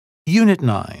Unit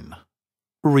 9.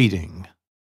 Reading.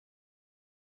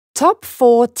 Top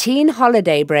 4 teen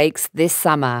holiday breaks this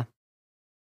summer.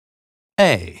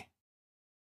 A.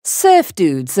 Surf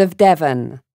Dudes of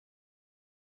Devon.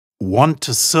 Want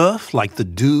to surf like the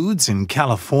dudes in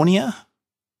California?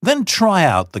 Then try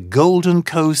out the Golden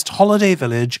Coast Holiday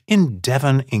Village in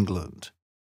Devon, England.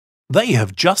 They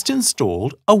have just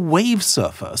installed a wave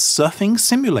surfer surfing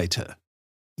simulator.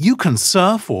 You can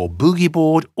surf or boogie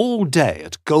board all day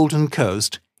at Golden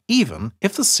Coast, even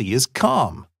if the sea is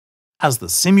calm, as the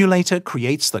simulator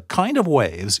creates the kind of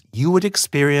waves you would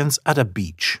experience at a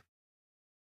beach.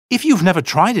 If you've never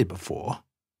tried it before,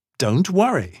 don't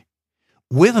worry.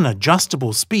 With an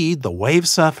adjustable speed, the wave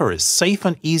surfer is safe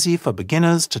and easy for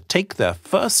beginners to take their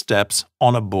first steps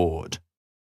on a board.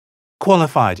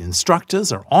 Qualified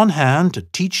instructors are on hand to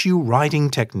teach you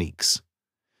riding techniques.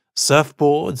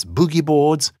 Surfboards, boogie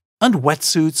boards, and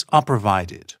wetsuits are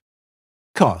provided.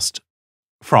 Cost: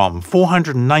 from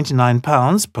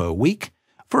 £499 per week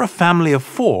for a family of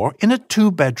 4 in a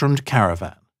 2-bedroomed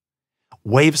caravan.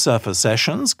 Wave surfer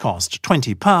sessions cost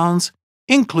 £20,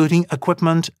 including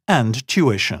equipment and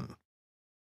tuition.